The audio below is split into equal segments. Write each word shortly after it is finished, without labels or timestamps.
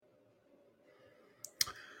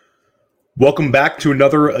Welcome back to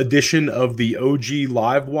another edition of the OG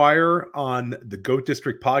Livewire on the GOAT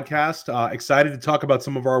District podcast. Excited to talk about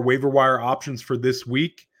some of our waiver wire options for this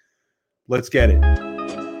week. Let's get it.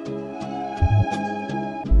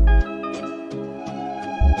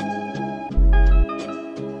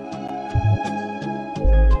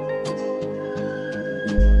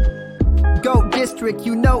 GOAT District,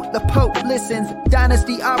 you know the Pope listens.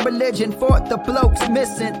 Dynasty, our religion, for the blokes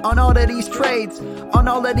missing. On all of these trades, on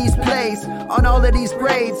all of these plays, on all of these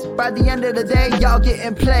grades. By the end of the day, y'all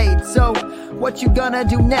getting played. So, what you gonna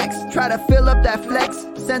do next? Try to fill up that flex?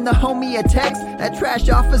 Send the homie a text? That trash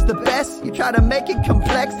offer's the best? You try to make it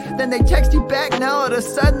complex, then they text you back. Now all of a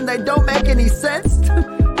sudden they don't make any sense.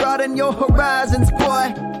 Broaden your horizons,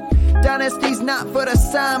 boy. Dynasty's not for the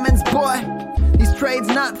Simons, boy. These trades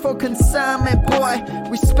not for consignment, boy.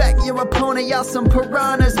 Respect your opponent, y'all some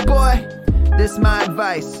piranhas, boy. This my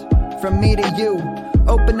advice from me to you.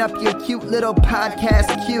 Open up your cute little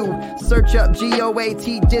podcast queue. Search up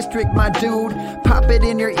GOAT District, my dude. Pop it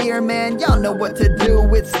in your ear, man. Y'all know what to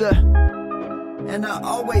do. It's a... And I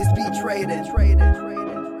always be traded.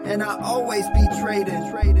 And I always be traded.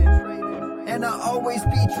 And I always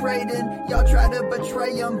be trading. Y'all try to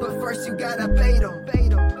betray them, but first you gotta bait them.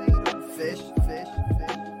 Fish.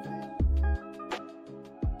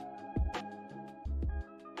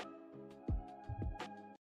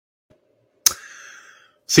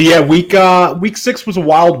 So yeah, week 6 was a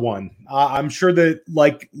wild one. I'm sure that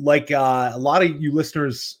like a lot of you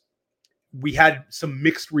listeners, we had some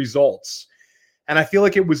mixed results, and I feel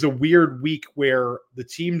like it was a weird week where the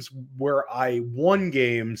teams where I won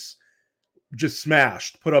games just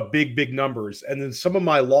smashed, put up big numbers, and then some of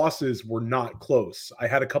my losses were not close. I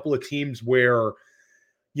had a couple of teams where,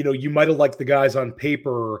 you might have liked the guys on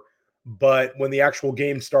paper, but when the actual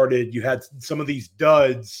game started, you had some of these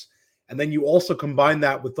duds. And then you also combine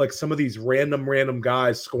that with like some of these random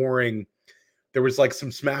guys scoring. There was like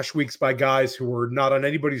some smash weeks by guys who were not on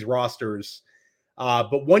anybody's rosters.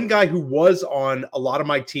 But one guy who was on a lot of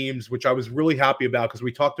my teams, which I was really happy about because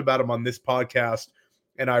we talked about him on this podcast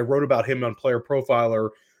and I wrote about him on Player Profiler,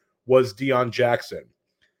 was Deion Jackson.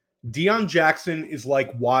 Deion Jackson is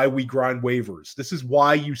like why we grind waivers. This is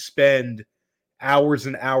why you spend hours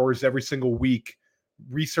and hours every single week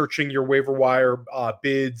researching your waiver wire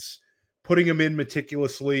bids, putting them in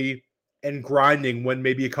meticulously, and grinding when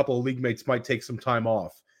maybe a couple of league mates might take some time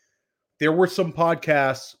off. There were some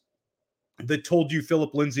podcasts that told you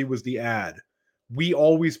Philip Lindsay was the ad. We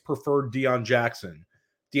always preferred Deion Jackson.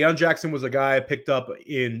 Deion Jackson was a guy I picked up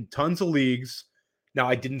in tons of leagues. Now,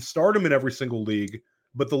 I didn't start him in every single league,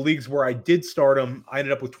 but the leagues where I did start him, I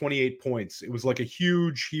ended up with 28 points. It was like a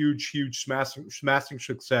huge smashing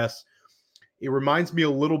success. It reminds me a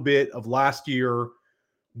little bit of last year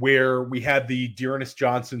where we had the Dearness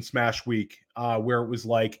Johnson smash week, where it was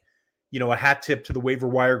like, a hat tip to the waiver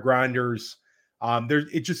wire grinders.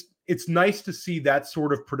 It's nice to see that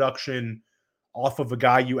sort of production off of a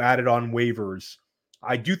guy you added on waivers.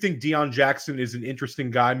 I do think Deion Jackson is an interesting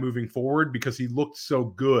guy moving forward because he looked so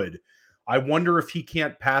good. I wonder if he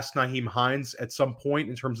can't pass Nyheim Hines at some point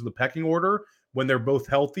in terms of the pecking order when they're both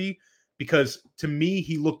healthy, because to me,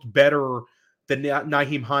 he looked better than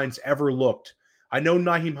Nyheim Hines ever looked. I know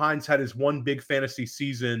Nyheim Hines had his one big fantasy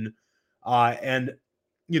season, and,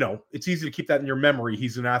 it's easy to keep that in your memory.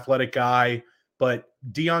 He's an athletic guy, but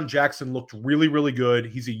Deion Jackson looked really good.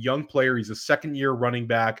 He's a young player. He's a second-year running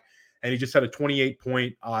back, and he just had a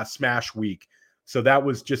 28-point smash week. So that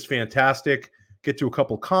was just fantastic. Get to a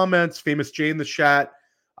couple comments. Famous Jay in the chat.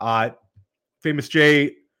 Famous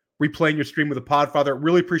Jay, replaying your stream with a Podfather.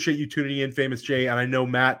 Really appreciate you tuning in, Famous Jay. And I know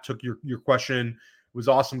Matt took your question. It was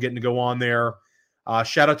awesome getting to go on there.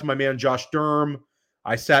 Shout out to my man Josh Durham.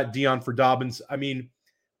 I sat Deion for Dobbins. I mean,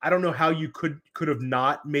 I don't know how you could have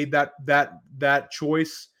not made that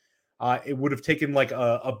choice. It would have taken like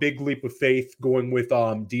a big leap of faith going with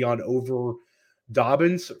Deion over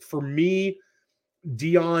Dobbins. For me,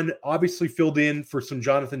 Deion obviously filled in for some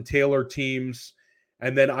Jonathan Taylor teams,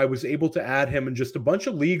 and then I was able to add him in just a bunch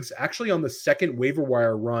of leagues actually on the second waiver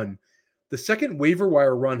wire run. The second waiver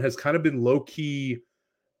wire run has kind of been low-key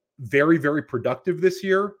very productive this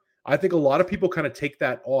year. I think a lot of people kind of take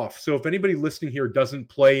that off. So if anybody listening here doesn't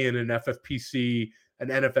play in an FFPC, an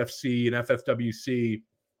NFFC, an FFWC,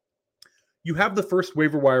 you have the first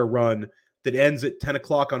waiver wire run that ends at 10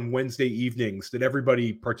 o'clock on Wednesday evenings that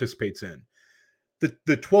everybody participates in.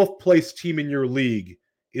 The 12th place team in your league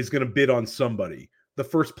is going to bid on somebody. The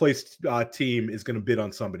first place team is going to bid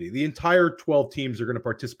on somebody. The entire 12 teams are going to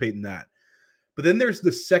participate in that. But then there's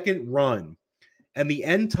the second run, and the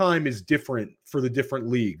end time is different for the different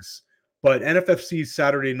leagues. But NFFC is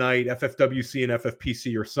Saturday night, FFWC and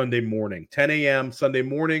FFPC are Sunday morning, 10 a.m. Sunday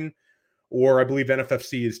morning, or I believe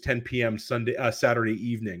NFFC is 10 p.m. Saturday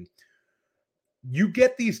evening. You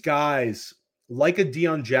get these guys like a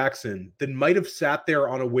Deion Jackson that might have sat there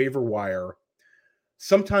on a waiver wire.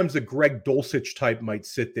 Sometimes a Greg Dulcich type might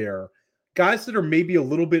sit there. Guys that are maybe a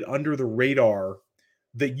little bit under the radar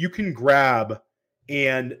that you can grab,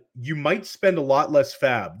 and you might spend a lot less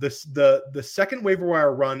fab. The second waiver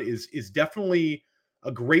wire run is definitely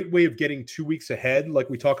a great way of getting 2 weeks ahead, like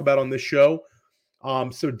we talk about on this show.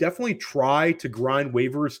 So definitely try to grind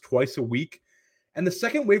waivers twice a week. And the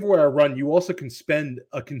second waiver wire run, you also can spend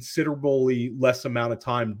a considerably less amount of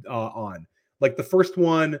time on. Like the first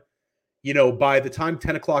one, by the time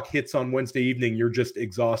 10 o'clock hits on Wednesday evening, you're just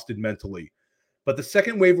exhausted mentally. But the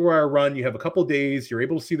second waiver wire run, you have a couple days, you're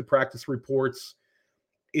able to see the practice reports.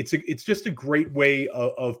 It's just a great way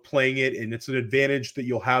of playing it, and it's an advantage that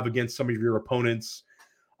you'll have against some of your opponents.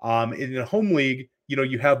 In a home league,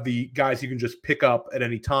 you have the guys you can just pick up at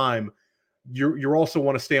any time. You also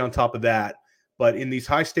want to stay on top of that. But in these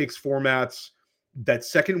high stakes formats, that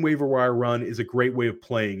second waiver wire run is a great way of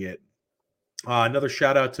playing it. Another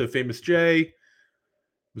shout out to Famous J. It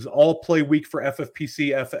was all play week for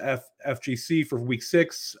FFPC, FGC for week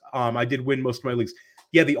 6. I did win most of my leagues.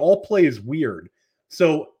 Yeah, the all play is weird.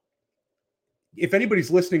 So if anybody's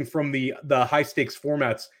listening from the high stakes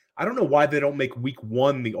formats, I don't know why they don't make week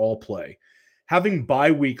 1 the all play. Having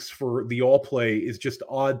bye weeks for the all play is just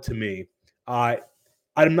odd to me.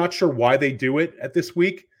 I'm not sure why they do it at this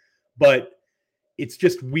week, but it's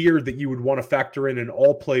just weird that you would want to factor in an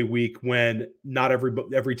all play week when not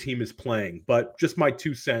every team is playing, but just my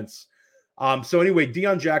 2 cents. So anyway,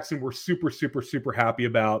 Deion Jackson, we're super, super, super happy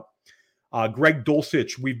about. Greg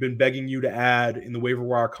Dulcich, we've been begging you to add in the waiver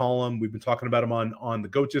wire column. We've been talking about him on the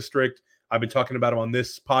GOAT District. I've been talking about him on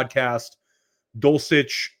this podcast.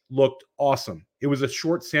 Dulcich looked awesome. It was a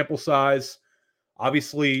short sample size.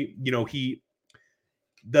 Obviously,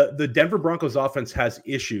 the Denver Broncos offense has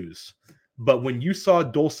issues, but when you saw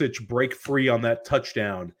Dulcich break free on that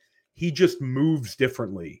touchdown, he just moves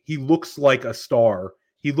differently. He looks like a star.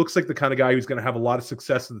 He looks like the kind of guy who's going to have a lot of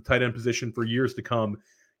success at the tight end position for years to come.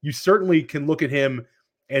 You certainly can look at him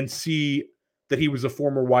and see that he was a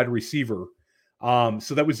former wide receiver.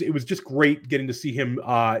 So it was just great getting to see him,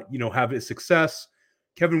 have his success.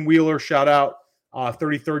 Kevin Wheeler, shout out,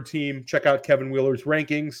 33rd team. Check out Kevin Wheeler's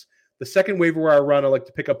rankings. The second waiver wire run, I like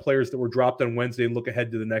to pick up players that were dropped on Wednesday and look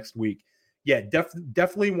ahead to the next week. Yeah,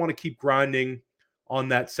 definitely want to keep grinding on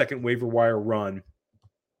that second waiver wire run.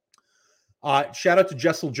 Shout out to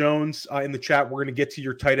Jessel Jones in the chat. We're going to get to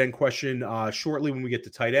your tight end question shortly when we get to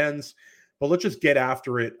tight ends, but let's just get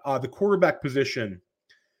after it. The quarterback position,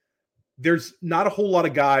 there's not a whole lot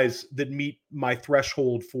of guys that meet my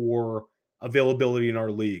threshold for availability in our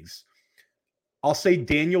leagues. I'll say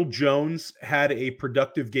Daniel Jones had a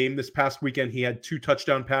productive game this past weekend. He had 2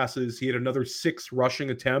 touchdown passes. He had another 6 rushing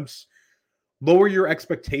attempts. Lower your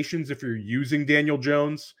expectations if you're using Daniel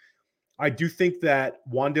Jones. I do think that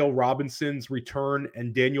Wan'Dale Robinson's return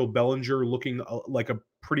and Daniel Bellinger looking like a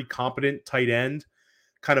pretty competent tight end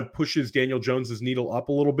kind of pushes Daniel Jones's needle up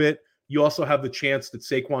a little bit. You also have the chance that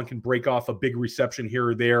Saquon can break off a big reception here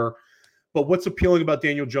or there. But what's appealing about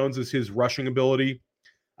Daniel Jones is his rushing ability.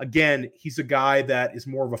 Again, he's a guy that is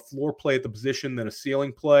more of a floor play at the position than a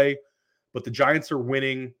ceiling play, but the Giants are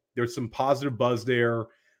winning. There's some positive buzz there.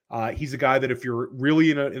 He's a guy that if you're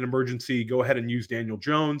really in an emergency, go ahead and use Daniel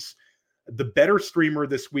Jones. The better streamer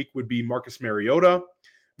this week would be Marcus Mariota.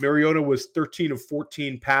 Mariota was 13 of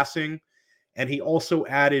 14 passing, and he also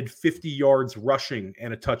added 50 yards rushing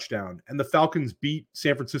and a touchdown. And the Falcons beat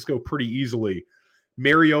San Francisco pretty easily.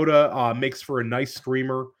 Mariota makes for a nice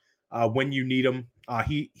streamer when you need him.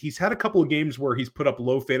 He's had a couple of games where he's put up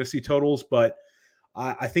low fantasy totals, but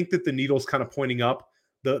I think that the needle's kind of pointing up.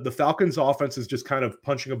 The Falcons offense is just kind of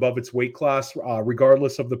punching above its weight class,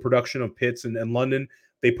 regardless of the production of Pitts and London.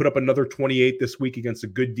 They put up another 28 this week against a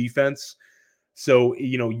good defense. So,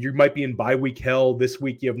 you might be in bye week hell. This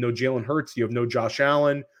week you have no Jalen Hurts. You have no Josh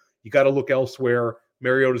Allen. You got to look elsewhere.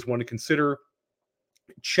 Mariota's one to consider.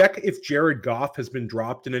 Check if Jared Goff has been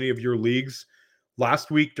dropped in any of your leagues.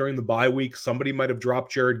 Last week during the bye week, somebody might have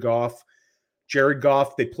dropped Jared Goff. Jared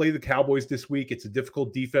Goff, they play the Cowboys this week. It's a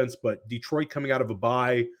difficult defense, but Detroit coming out of a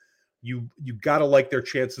bye, you got to like their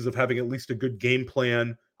chances of having at least a good game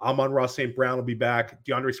plan. Amon-Ra St. Brown will be back.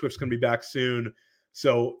 DeAndre Swift's going to be back soon.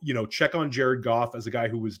 So, check on Jared Goff as a guy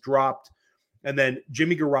who was dropped. And then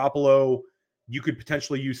Jimmy Garoppolo, you could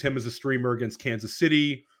potentially use him as a streamer against Kansas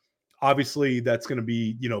City. Obviously, that's going to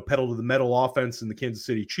be, pedal to the metal offense in the Kansas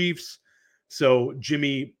City Chiefs. So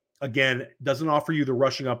Jimmy, Again, doesn't offer you the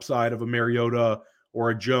rushing upside of a Mariota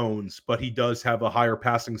or a Jones, but he does have a higher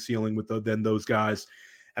passing ceiling than those guys.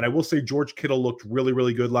 And I will say George Kittle looked really,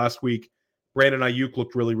 really good last week. Brandon Ayuk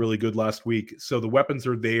looked really, really good last week. So the weapons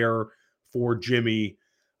are there for Jimmy.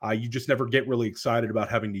 You just never get really excited about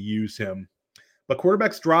having to use him. But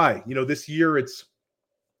quarterback's dry. This year it's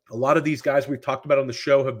a lot of these guys we've talked about on the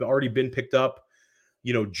show have already been picked up.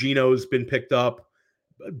 Geno's been picked up.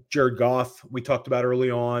 Jared Goff, we talked about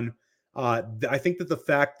early on. I think that the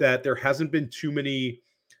fact that there hasn't been too many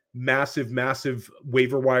massive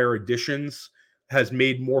waiver wire additions has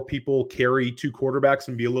made more people carry two quarterbacks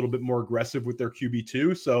and be a little bit more aggressive with their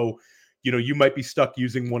QB2. So, you might be stuck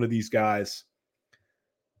using one of these guys.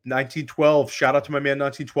 1912, shout out to my man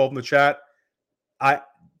 1912 in the chat.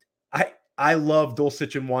 I love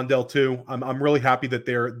Dulcich and Wan'Dale too. I'm really happy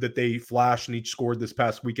that they flashed and each scored this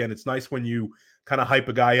past weekend. It's nice when you kind of hype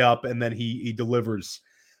a guy up and then he delivers.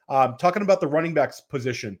 Talking about the running backs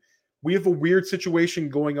position, we have a weird situation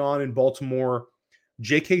going on in Baltimore.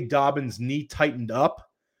 J.K. Dobbins' knee tightened up,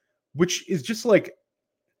 which is just like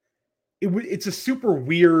it's a super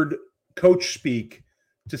weird coach speak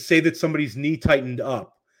to say that somebody's knee tightened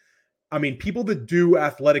up. I mean, people that do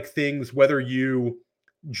athletic things, whether you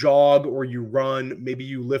jog or you run, maybe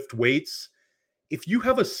you lift weights, if you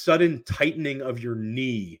have a sudden tightening of your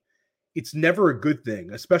knee, it's never a good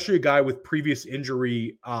thing, especially a guy with previous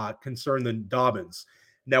injury concern than Dobbins.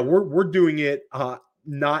 Now we're doing it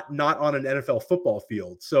not on an NFL football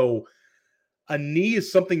field. So a knee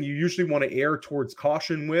is something you usually want to err towards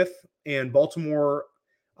caution with, and Baltimore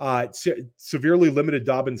severely limited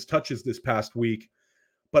Dobbins' touches this past week.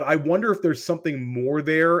 But I wonder if there's something more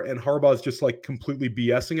there and Harbaugh's just like completely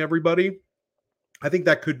BSing everybody. I think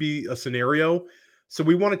that could be a scenario. So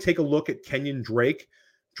we want to take a look at Kenyon Drake.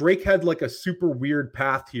 Drake had like a super weird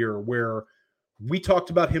path here where we talked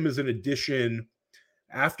about him as an addition.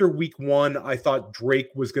 After week 1, I thought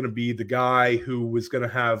Drake was going to be the guy who was going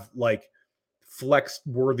to have like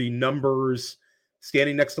flex-worthy numbers.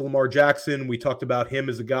 Standing next to Lamar Jackson, we talked about him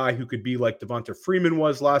as a guy who could be like Devonta Freeman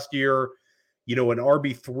was last year, an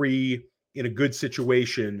RB3 in a good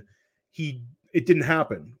situation. It didn't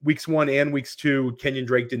happen. Weeks 1 and weeks 2, Kenyon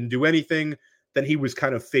Drake didn't do anything. Then he was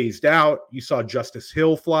kind of phased out. You saw Justice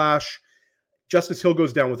Hill flash. Justice Hill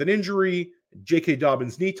goes down with an injury. J.K.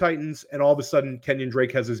 Dobbins knee tightens, and all of a sudden, Kenyon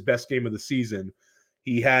Drake has his best game of the season.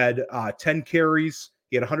 He had 10 carries.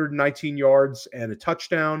 He had 119 yards and a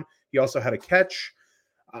touchdown. He also had a catch.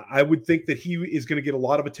 I would think that he is going to get a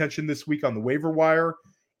lot of attention this week on the waiver wire,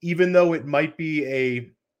 even though it might be a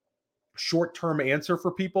short-term answer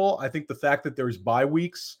for people. I think the fact that there's bye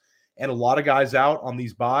weeks and a lot of guys out on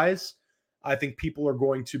these buys, I think people are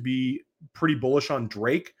going to be pretty bullish on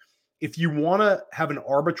Drake. If you want to have an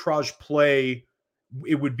arbitrage play,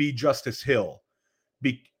 it would be Justice Hill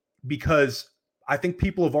because I think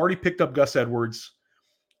people have already picked up Gus Edwards.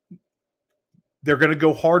 They're going to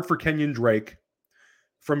go hard for Kenyon Drake.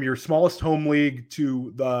 From your smallest home league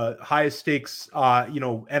to the highest stakes,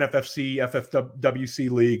 NFFC, FFWC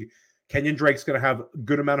league, Kenyon Drake's going to have a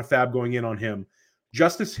good amount of fab going in on him.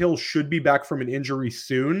 Justice Hill should be back from an injury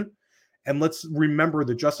soon. And let's remember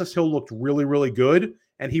that Justice Hill looked really, really good,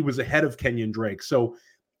 and he was ahead of Kenyon Drake. So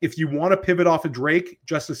if you want to pivot off of Drake,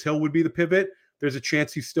 Justice Hill would be the pivot. There's a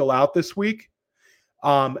chance he's still out this week.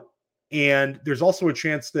 And there's also a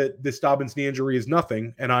chance that this Dobbins knee injury is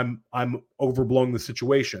nothing, and I'm overblowing the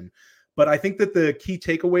situation. But I think that the key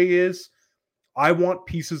takeaway is I want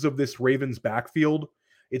pieces of this Ravens backfield.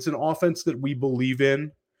 It's an offense that we believe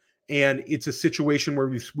in. And it's a situation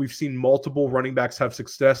where we've seen multiple running backs have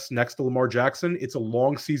success next to Lamar Jackson. It's a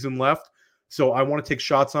long season left. So I want to take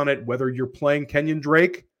shots on it, whether you're playing Kenyon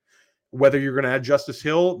Drake, whether you're going to add Justice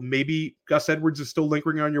Hill, maybe Gus Edwards is still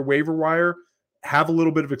lingering on your waiver wire. Have a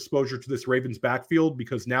little bit of exposure to this Ravens backfield,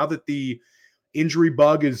 because now that the injury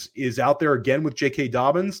bug is out there again with J.K.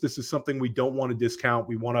 Dobbins, this is something we don't want to discount.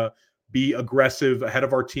 We want to be aggressive ahead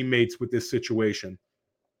of our teammates with this situation.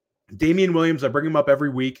 Damian Williams, I bring him up every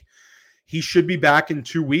week. He should be back in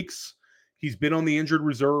 2 weeks. He's been on the injured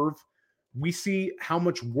reserve. We see how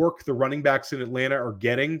much work the running backs in Atlanta are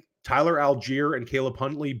getting. Tyler Algier and Caleb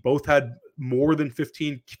Huntley both had more than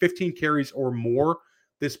 15 carries or more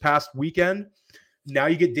this past weekend. Now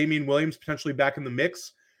you get Damian Williams potentially back in the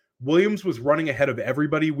mix. Williams was running ahead of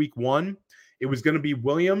everybody week 1. It was going to be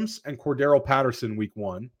Williams and Cordero Patterson week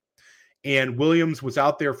 1. And Williams was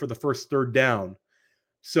out there for the first third down.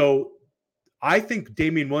 So I think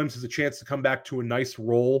Damian Williams has a chance to come back to a nice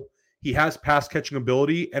role. He has pass catching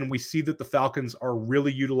ability, and we see that the Falcons are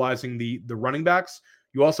really utilizing the running backs.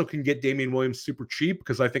 You also can get Damian Williams super cheap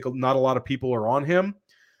because I think not a lot of people are on him.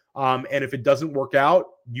 And if it doesn't work out,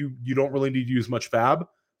 you don't really need to use much fab.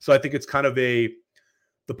 So I think it's kind of the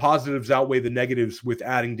positives outweigh the negatives with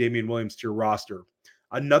adding Damian Williams to your roster.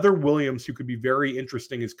 Another Williams who could be very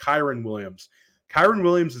interesting is Kyren Williams. Kyren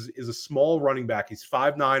Williams is a small running back. He's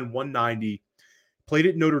 5'9", 190, played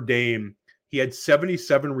at Notre Dame. He had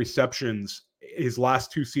 77 receptions his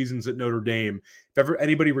last 2 seasons at Notre Dame. If ever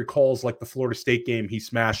anybody recalls, like the Florida State game, he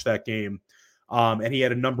smashed that game. And he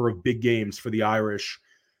had a number of big games for the Irish.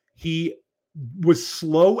 He was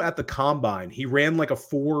slow at the combine. He ran like a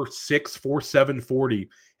 4.6, 4.7 40,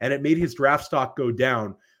 and it made his draft stock go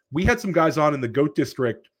down. We had some guys on in the GOAT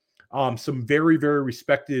district, some very, very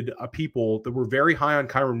respected people that were very high on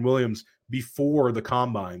Kyren Williams before the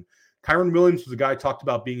combine. Kyren Williams was a guy talked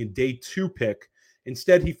about being a day 2 pick.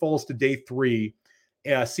 Instead, he falls to day 3,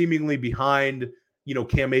 seemingly behind,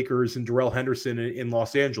 Cam Akers and Darrell Henderson in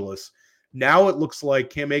Los Angeles. Now it looks like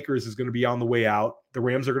Cam Akers is going to be on the way out. The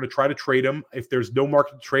Rams are going to try to trade him. If there's no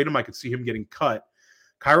market to trade him, I could see him getting cut.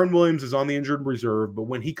 Kyren Williams is on the injured reserve, but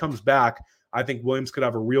when he comes back, I think Williams could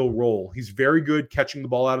have a real role. He's very good catching the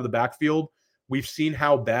ball out of the backfield. We've seen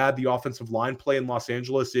how bad the offensive line play in Los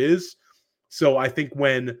Angeles is. So I think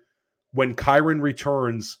when Kyren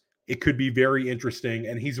returns, it could be very interesting,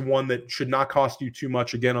 and he's one that should not cost you too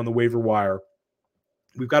much again on the waiver wire.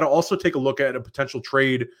 We've got to also take a look at a potential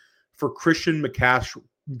trade for Christian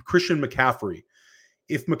McCaffrey.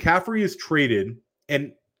 If McCaffrey is traded,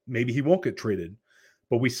 and maybe he won't get traded,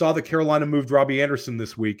 but we saw that Carolina moved Robbie Anderson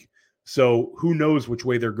this week, so who knows which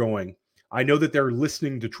way they're going. I know that they're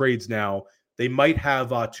listening to trades now. They might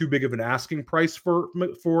have too big of an asking price for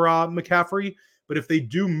McCaffrey, but if they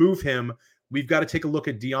do move him, we've got to take a look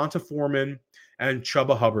at Deonta Foreman and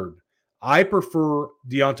Chuba Hubbard. I prefer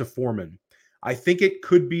Deonta Foreman. I think it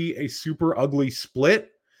could be a super ugly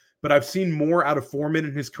split, but I've seen more out of Foreman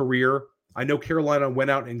in his career. I know Carolina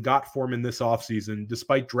went out and got Foreman this offseason,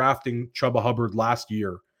 despite drafting Chuba Hubbard last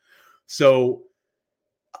year. So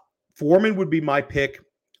Foreman would be my pick.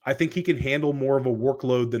 I think he can handle more of a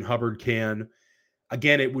workload than Hubbard can.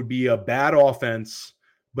 Again, it would be a bad offense,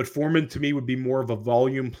 but Foreman to me would be more of a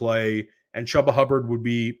volume play, and Chuba Hubbard would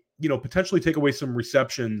be, potentially take away some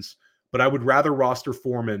receptions, but I would rather roster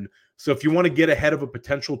Foreman. So if you want to get ahead of a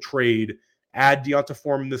potential trade, add Deonta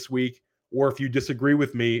Foreman this week, or if you disagree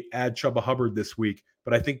with me, add Chuba Hubbard this week.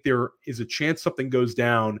 But I think there is a chance something goes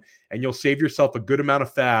down, and you'll save yourself a good amount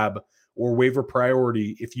of fab or waiver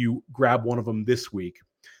priority if you grab one of them this week.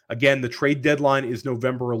 Again, the trade deadline is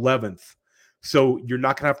November 11th, so you're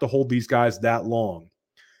not going to have to hold these guys that long.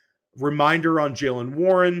 Reminder on Jaylen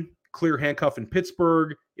Warren, clear handcuff in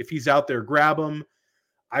Pittsburgh. If he's out there, grab him.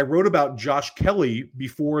 I wrote about Josh Kelly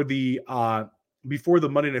before the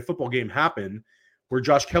Monday Night Football game happened, where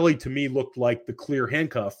Josh Kelly to me looked like the clear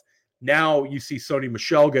handcuff. Now you see Sony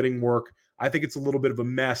Michel getting work. I think it's a little bit of a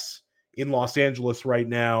mess in Los Angeles right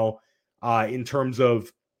now in terms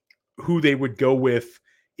of who they would go with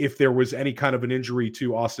if there was any kind of an injury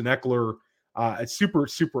to Austin Eckler. It's super,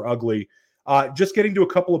 super ugly. Just getting to a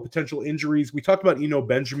couple of potential injuries. We talked about Eno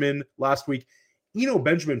Benjamin last week. Eno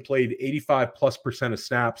Benjamin played 85+% of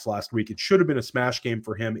snaps last week. It should have been a smash game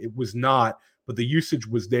for him. It was not, but the usage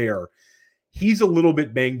was there. He's a little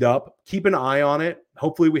bit banged up. Keep an eye on it.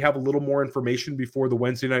 Hopefully we have a little more information before the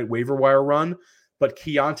Wednesday night waiver wire run. But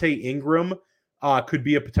Keontae Ingram could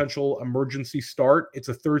be a potential emergency start. It's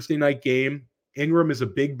a Thursday night game. Ingram is a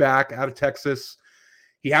big back out of Texas.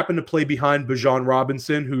 He happened to play behind Bijan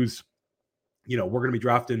Robinson, who's, we're going to be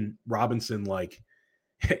drafting Robinson like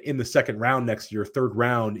in the second round next year, third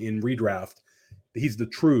round in redraft. He's the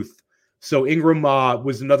truth. So Ingram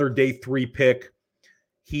was another day 3 pick.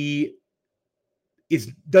 He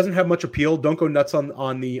doesn't have much appeal. Don't go nuts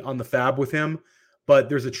on the fab with him, but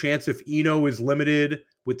there's a chance if Eno is limited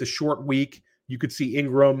with the short week, you could see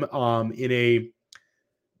Ingram in a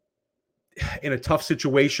tough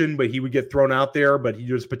situation, but he would get thrown out there. But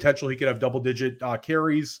there's potential he could have double-digit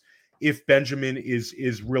carries if Benjamin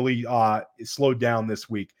is really slowed down this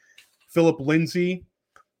week. Philip Lindsay,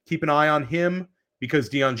 keep an eye on him because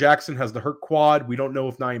Deion Jackson has the hurt quad. We don't know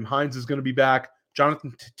if Nyheim Hines is going to be back.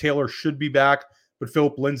 Jonathan Taylor should be back, but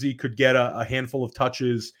Philip Lindsay could get a handful of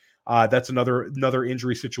touches. That's another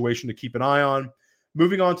injury situation to keep an eye on.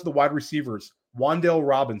 Moving on to the wide receivers, Wan'Dale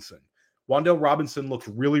Robinson. Wan'Dale Robinson looked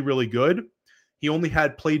really, really good. He only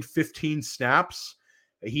had played 15 snaps.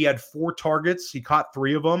 He had 4 targets. He caught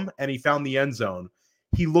 3 of them, and he found the end zone.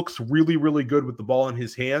 He looks really, really good with the ball in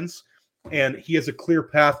his hands, and he has a clear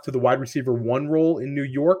path to the wide receiver 1 role in New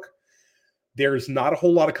York. There's not a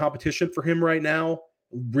whole lot of competition for him right now.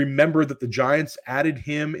 Remember that the Giants added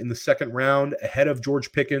him in the second round ahead of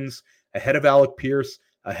George Pickens, ahead of Alec Pierce.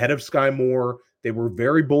 ahead of Sky Moore. They were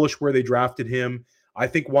very bullish where they drafted him. I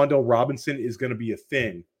think Wan'Dale Robinson is going to be a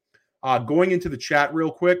thing. Going into the chat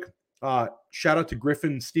real quick, shout out to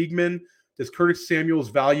Griffin Stiegman. Does Curtis Samuel's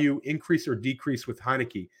value increase or decrease with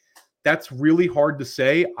Heinicke? That's really hard to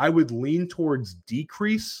say. I would lean towards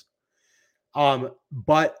decrease,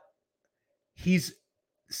 but he's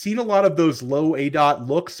seen a lot of those low ADOT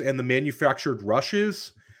looks and the manufactured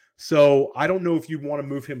rushes. So I don't know if you'd want to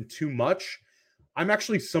move him too much. I'm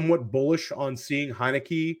actually somewhat bullish on seeing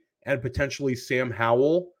Heinicke and potentially Sam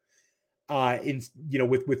Howell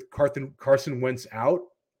with Carson Wentz out.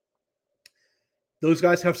 Those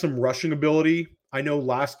guys have some rushing ability. I know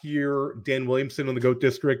last year, Dan Williamson on the GOAT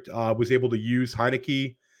District was able to use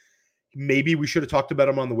Heinicke. Maybe we should have talked about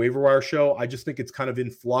him on the waiver wire show. I just think it's kind of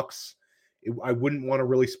in flux. I wouldn't want to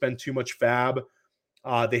really spend too much fab.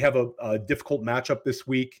 They have a difficult matchup this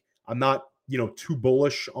week. I'm not, too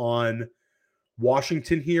bullish on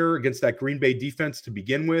Washington here against that Green Bay defense to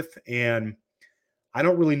begin with. And I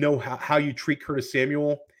don't really know how you treat Curtis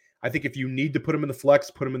Samuel. I think if you need to put him in the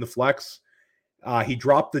flex, put him in the flex. He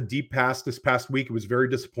dropped the deep pass this past week. It was very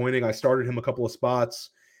disappointing. I started him a couple of spots,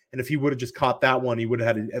 and if he would have just caught that one, he would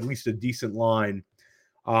have had at least a decent line.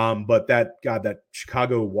 But that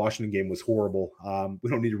Chicago-Washington game was horrible. We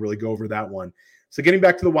don't need to really go over that one. So getting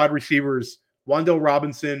back to the wide receivers, Wan'Dale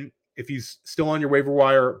Robinson, if he's still on your waiver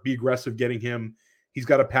wire, be aggressive getting him. He's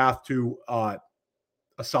got a path to a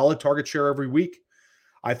solid target share every week.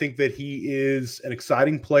 I think that he is an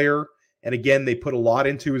exciting player. And again, they put a lot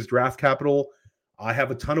into his draft capital. I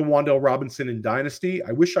have a ton of Wan'Dale Robinson in Dynasty.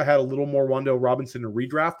 I wish I had a little more Wan'Dale Robinson in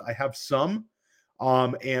redraft. I have some,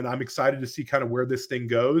 and I'm excited to see kind of where this thing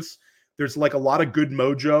goes. There's like a lot of good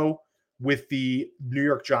mojo with the New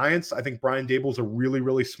York Giants. I think Brian Daboll's a really,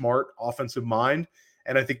 really smart offensive mind,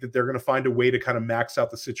 and I think that they're going to find a way to kind of max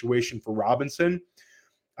out the situation for Robinson.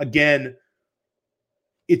 Again,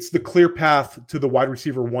 it's the clear path to the wide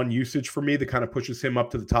receiver one usage for me that kind of pushes him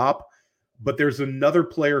up to the top. But there's another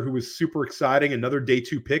player who was super exciting. Another day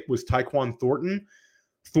 2 pick was Tyquan Thornton.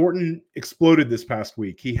 Thornton exploded this past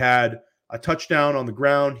week. He had a touchdown on the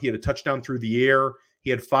ground. He had a touchdown through the air. He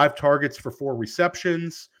had 5 targets for 4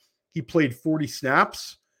 receptions. He played 40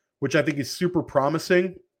 snaps, which I think is super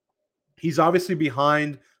promising. He's obviously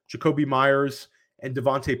behind Jacoby Myers and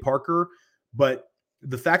Devontae Parker, but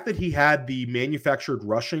the fact that he had the manufactured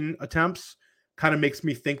rushing attempts kind of makes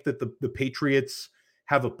me think that the Patriots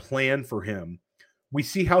have a plan for him. We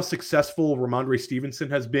see how successful Ramondre Stevenson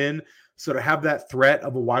has been. So to have that threat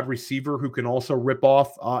of a wide receiver who can also rip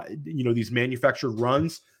off, these manufactured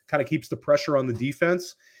runs kind of keeps the pressure on the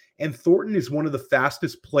defense. And Thornton is one of the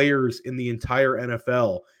fastest players in the entire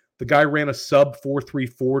NFL. The guy ran a sub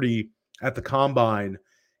 4.340 at the combine.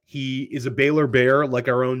 He is a Baylor Bear, like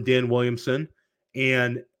our own Dan Williamson.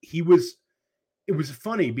 And it was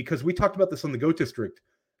funny because we talked about this on the GOAT District.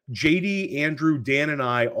 JD, Andrew, Dan, and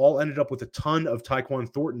I all ended up with a ton of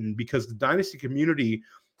Tyquan Thornton because the dynasty community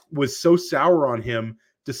was so sour on him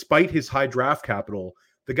despite his high draft capital.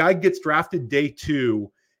 The guy gets drafted day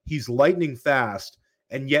 2. He's lightning fast,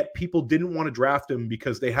 and yet people didn't want to draft him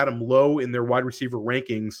because they had him low in their wide receiver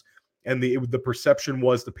rankings, and the perception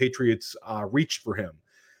was the Patriots reached for him.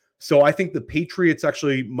 So I think the Patriots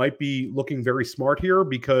actually might be looking very smart here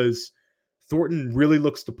because Thornton really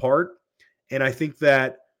looks the part, and I think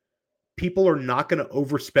that people are not going to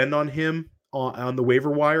overspend on him on the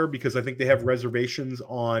waiver wire because I think they have reservations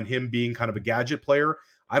on him being kind of a gadget player.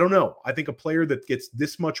 I don't know. I think a player that gets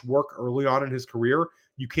this much work early on in his career,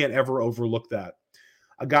 you can't ever overlook that.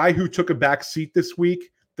 A guy who took a back seat this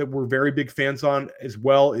week that we're very big fans on as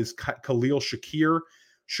well is Khalil Shakir.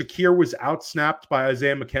 Shakir was out-snapped by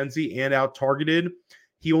Isaiah McKenzie and out-targeted.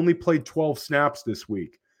 He only played 12 snaps this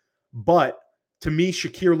week. But to me,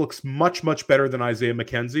 Shakir looks much, much better than Isaiah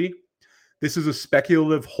McKenzie. This is a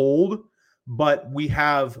speculative hold, but we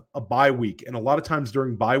have a bye week. And a lot of times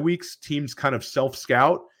during bye weeks, teams kind of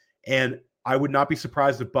self-scout. And I would not be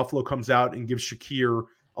surprised if Buffalo comes out and gives Shakir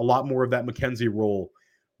a lot more of that McKenzie role.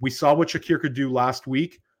 We saw what Shakir could do last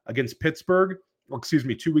week against Pittsburgh,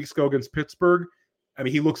 2 weeks ago against Pittsburgh. I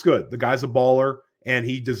mean, he looks good. The guy's a baller, and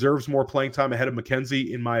he deserves more playing time ahead of McKenzie,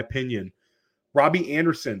 in my opinion. Robbie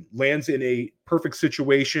Anderson lands in a perfect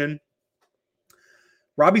situation.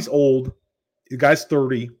 Robbie's old. The guy's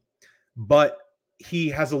 30, but he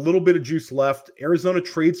has a little bit of juice left. Arizona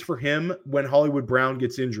trades for him when Hollywood Brown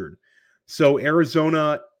gets injured. So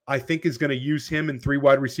Arizona, I think, is going to use him in 3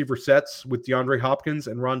 wide receiver sets with DeAndre Hopkins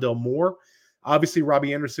and Rondale Moore. Obviously,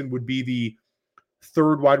 Robbie Anderson would be the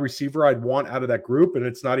 3rd wide receiver I'd want out of that group, and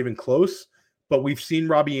it's not even close. but we've seen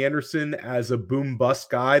Robbie Anderson as a boom bust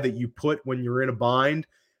guy that you put when you're in a bind,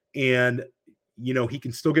 and he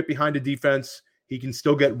can still get behind a defense. He can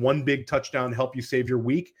still get one big touchdown to help you save your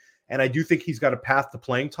week. And I do think he's got a path to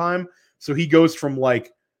playing time. So he goes from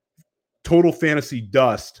like total fantasy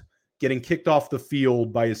dust, getting kicked off the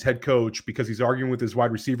field by his head coach because he's arguing with his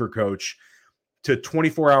wide receiver coach, to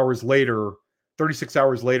 24 hours later, 36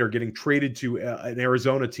 hours later, getting traded to an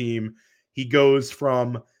Arizona team. He goes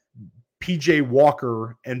from PJ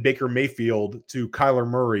Walker and Baker Mayfield to Kyler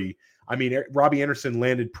Murray. I mean, Robbie Anderson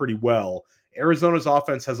landed pretty well. Arizona's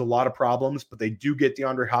offense has a lot of problems, but they do get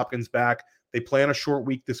DeAndre Hopkins back. They play on a short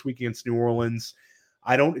week this week against New Orleans.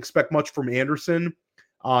 I don't expect much from Anderson.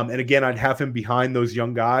 And again, I'd have him behind those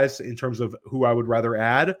young guys in terms of who I would rather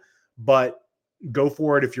add. But go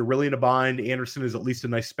for it. If you're really in a bind, Anderson is at least a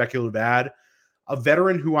nice speculative add. A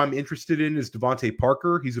veteran who I'm interested in is Devontae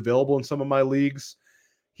Parker. He's available in some of my leagues.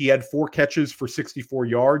 He had 4 catches for 64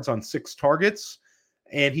 yards on 6 targets,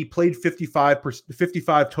 and he played 55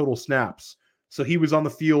 total snaps. So he was on the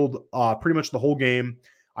field pretty much the whole game.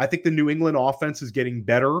 I think the New England offense is getting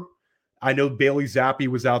better. I know Bailey Zappi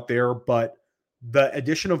was out there, but the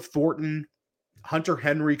addition of Thornton, Hunter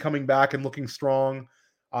Henry coming back and looking strong.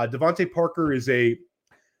 Devontae Parker is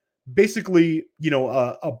basically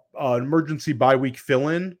an emergency bye week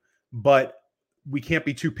fill-in, but we can't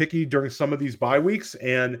be too picky during some of these bye weeks.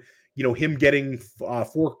 And him getting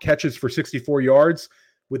 4 catches for 64 yards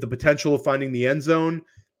with the potential of finding the end zone,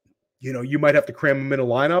 you might have to cram him in a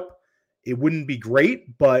lineup. It wouldn't be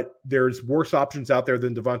great, but there's worse options out there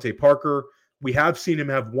than Devontae Parker. We have seen him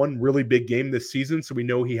have one really big game this season, so we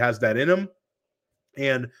know he has that in him.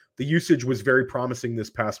 And the usage was very promising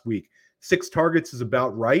this past week. 6 targets is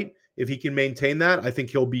about right. If he can maintain that, I think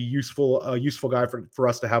he'll be a useful guy for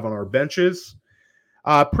us to have on our benches.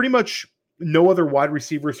 Pretty much no other wide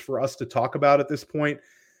receivers for us to talk about at this point.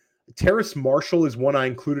 Terrace Marshall is one I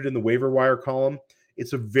included in the waiver wire column.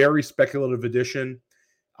 It's a very speculative addition.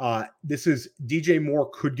 This is DJ Moore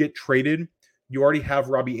could get traded. You already have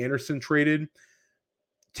Robbie Anderson traded.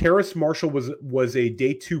 Terrace Marshall was a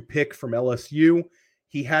day 2 pick from LSU.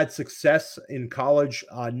 He had success in college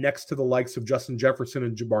next to the likes of Justin Jefferson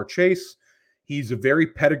and Ja'Marr Chase. He's a very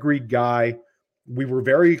pedigreed guy. We were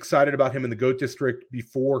very excited about him in the GOAT District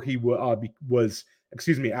before he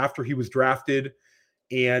after he was drafted.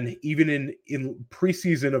 And even in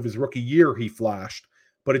preseason of his rookie year, he flashed.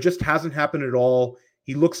 But it just hasn't happened at all.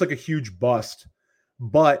 He looks like a huge bust.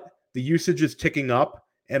 But the usage is ticking up.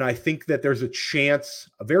 And I think that there's a chance,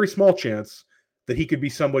 a very small chance, that he could be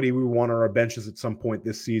somebody we want on our benches at some point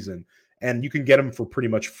this season. And you can get him for pretty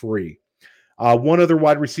much free. One other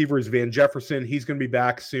wide receiver is Van Jefferson. He's going to be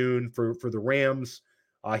back soon for the Rams.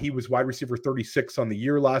 He was wide receiver 36 on the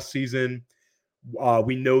year last season.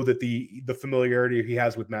 We know that the familiarity he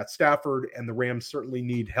has with Matt Stafford, and the Rams certainly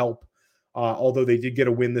need help, although they did get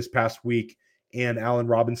a win this past week, and Allen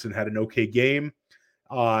Robinson had an okay game.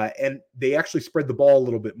 And they actually spread the ball a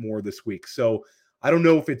little bit more this week. So I don't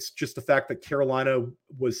know if it's just the fact that Carolina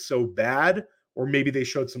was so bad, or maybe they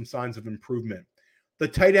showed some signs of improvement. The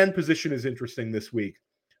tight end position is interesting this week.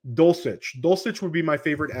 Dulcich would be my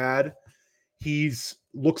favorite ad. He's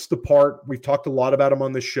looks the part. We've talked a lot about him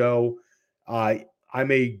on the show.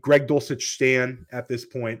 I'm a Greg Dulcich stan at this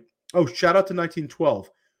point. Oh, shout out to 1912.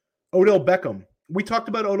 Odell Beckham. We talked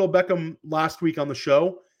about Odell Beckham last week on the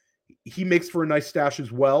show. He makes for a nice stash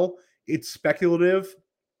as well. It's speculative.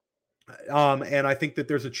 And I think that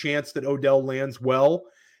there's a chance that Odell lands well,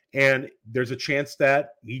 and there's a chance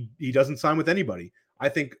that he doesn't sign with anybody. I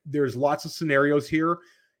think there's lots of scenarios here.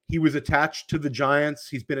 He was attached to the Giants.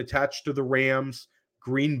 He's been attached to the Rams,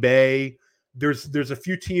 Green Bay. There's a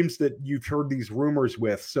few teams that you've heard these rumors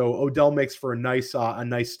with. So Odell makes for a nice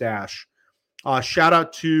stash. Shout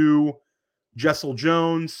out to Jessel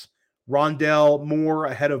Jones, Rondell Moore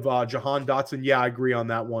ahead of Jahan Dotson. Yeah, I agree on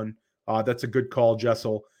that one. That's a good call,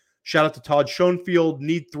 Jessel. Shout out to Todd Schoenfield.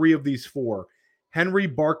 Need 3 of these 4. Henry,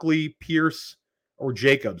 Barkley, Pierce, or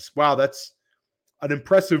Jacobs. Wow, that's an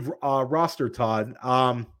impressive roster, Todd.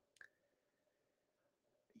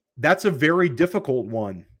 That's a very difficult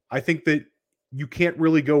one. I think that you can't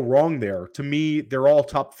really go wrong there. To me, they're all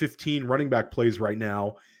top 15 running back plays right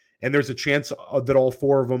now, and there's a chance that all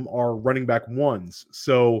 4 of them are running back ones.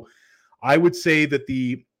 So I would say that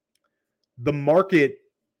the market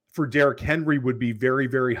for Derrick Henry would be very,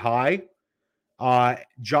 very high.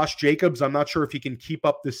 Josh Jacobs, I'm not sure if he can keep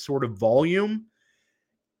up this sort of volume.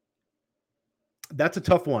 That's a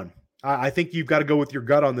tough one. I think you've got to go with your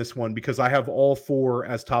gut on this one, because I have all 4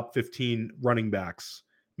 as top 15 running backs.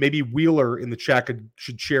 Maybe Wheeler in the chat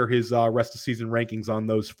should share his rest of season rankings on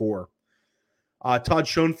those 4. Todd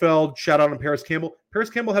Schoenfeld, shout out on Paris Campbell. Paris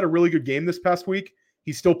Campbell had a really good game this past week.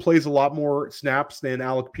 He still plays a lot more snaps than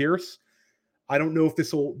Alec Pierce. I don't know if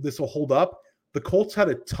this will hold up. The Colts had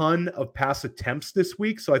a ton of pass attempts this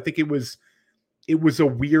week, so I think it was a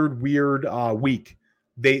weird week.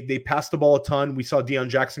 They passed the ball a ton. We saw Deion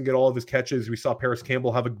Jackson get all of his catches. We saw Paris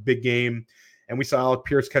Campbell have a big game, and we saw Alec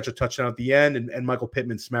Pierce catch a touchdown at the end, and Michael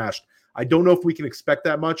Pittman smashed. I don't know if we can expect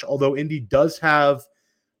that much, although Indy does have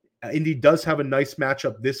a nice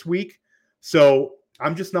matchup this week. So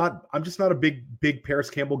I'm just not a big Paris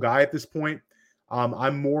Campbell guy at this point.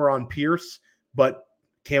 I'm more on Pierce, but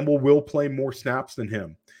Campbell will play more snaps than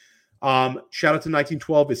him. Shout out to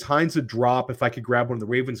 1912. Is Hines a drop if I could grab one of the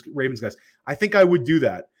Ravens guys? I think I would do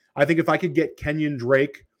that. I think if I could get Kenyon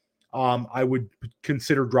Drake, I would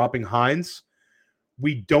consider dropping Hines.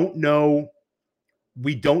 We don't know the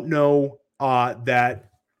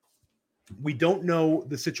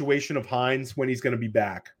situation of Hines when he's going to be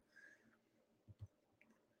back.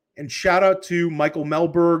 And shout out to Michael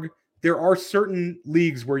Melberg. There are certain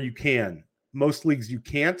leagues where you can. Most leagues you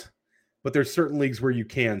can't, but there's certain leagues where you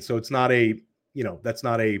can. So it's not that's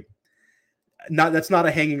not a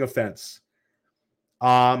hanging offense.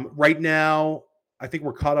 Right now, I think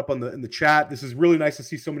we're caught up in the chat. This is really nice to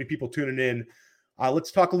see so many people tuning in.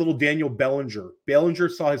 Let's talk a little Daniel Bellinger. Bellinger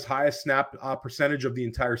saw his highest snap percentage of the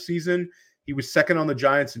entire season. He was second on the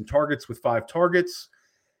Giants in targets with 5 targets.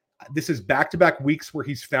 This is back-to-back weeks where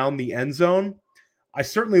he's found the end zone. I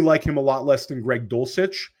certainly like him a lot less than Greg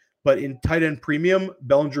Dulcich, but in tight end premium,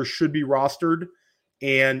 Bellinger should be rostered,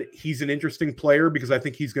 and he's an interesting player because I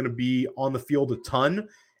think he's going to be on the field a ton,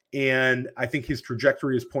 and I think his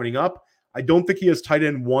trajectory is pointing up. I don't think he has tight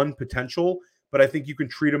end 1 potential, but I think you can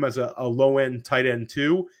treat him as a low-end tight end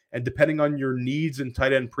 2, and depending on your needs in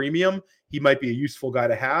tight end premium, he might be a useful guy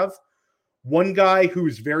to have. One guy who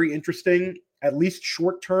is very interesting, at least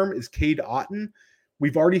short-term, is Cade Otton.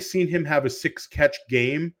 We've already seen him have a 6-catch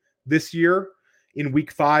game this year. In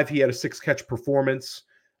week 5, he had a 6-catch performance,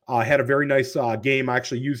 had a very nice game. I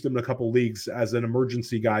actually used him in a couple of leagues as an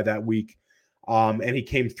emergency guy that week, and he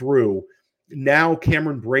came through. Now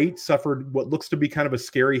Cameron Brate suffered what looks to be kind of a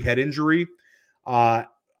scary head injury. I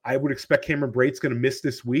would expect Cameron Brate's going to miss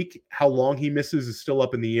this week. How long he misses is still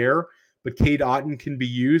up in the air, but Cade Otton can be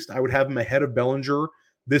used. I would have him ahead of Bellinger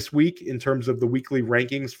this week in terms of the weekly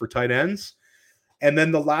rankings for tight ends. And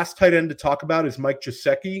then the last tight end to talk about is Mike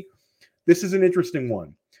Gesicki. This is an interesting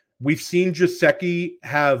one. We've seen Gesicki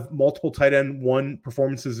have multiple tight end 1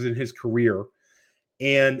 performances in his career.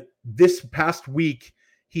 And this past week,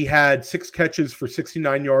 he had 6 catches for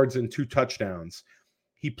 69 yards and 2 touchdowns.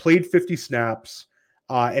 He played 50 snaps,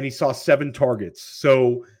 and he saw 7 targets.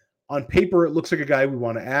 So on paper, it looks like a guy we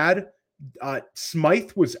want to add.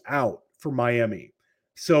 Smythe was out for Miami.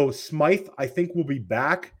 So Smythe, I think, will be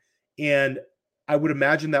back. And I would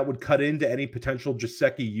imagine that would cut into any potential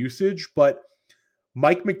Gesicki usage. But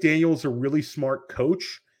Mike McDaniel is a really smart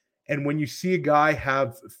coach. And when you see a guy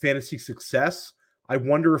have fantasy success, I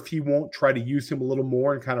wonder if he won't try to use him a little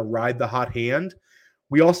more and kind of ride the hot hand.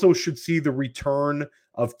 We also should see the return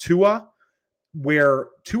of Tua, where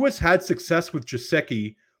Tua's had success with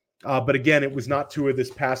Gesicki, but again, it was not Tua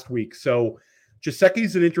this past week. So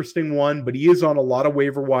Gesicki's an interesting one, but he is on a lot of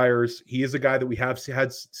waiver wires. He is a guy that we have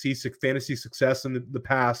had see fantasy success in the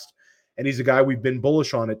past, and he's a guy we've been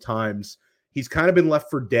bullish on at times. He's kind of been left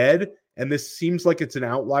for dead, and this seems like it's an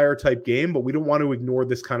outlier type game, but we don't want to ignore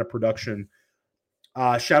this kind of production.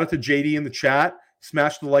 Shout out to JD in the chat.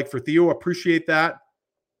 Smash the like for Theo. Appreciate that.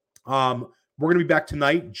 We're going to be back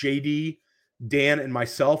tonight, JD, Dan, and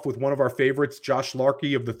myself with one of our favorites, Josh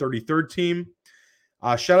Larkey of the 33rd team.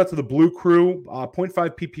 Shout out to the Blue Crew. 0.5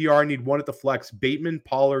 PPR. I need 1 at the flex. Bateman,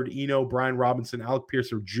 Pollard, Eno, Brian Robinson, Alec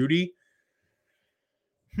Pierce, or Judy.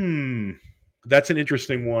 That's an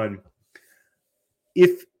interesting one.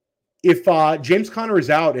 If James Conner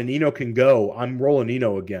is out and Eno can go, I'm rolling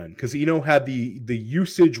Eno again because Eno had the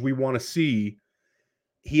usage we want to see.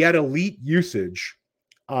 He had elite usage.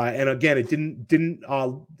 And again, it didn't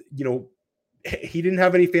he didn't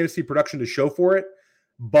have any fantasy production to show for it.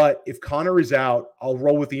 But if Connor is out, I'll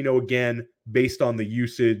roll with Eno again based on the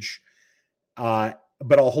usage. But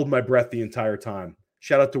I'll hold my breath the entire time.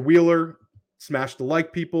 Shout out to Wheeler, smash the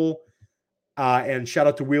like people, and shout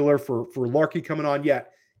out to Wheeler for Larkey coming on. Yeah,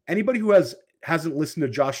 anybody who hasn't listened to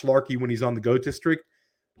Josh Larkey when he's on the Goat District,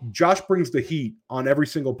 Josh brings the heat on every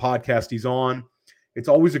single podcast he's on. It's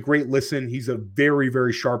always a great listen. He's a very,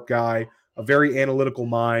 very sharp guy, a very analytical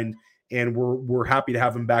mind, and we're happy to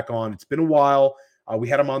have him back on. It's been a while. We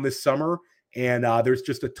had him on this summer, and there's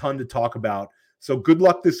just a ton to talk about. So good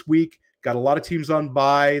luck this week. Got a lot of teams on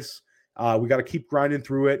buys. We got to keep grinding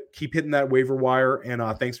through it, keep hitting that waiver wire, and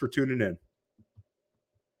thanks for tuning in.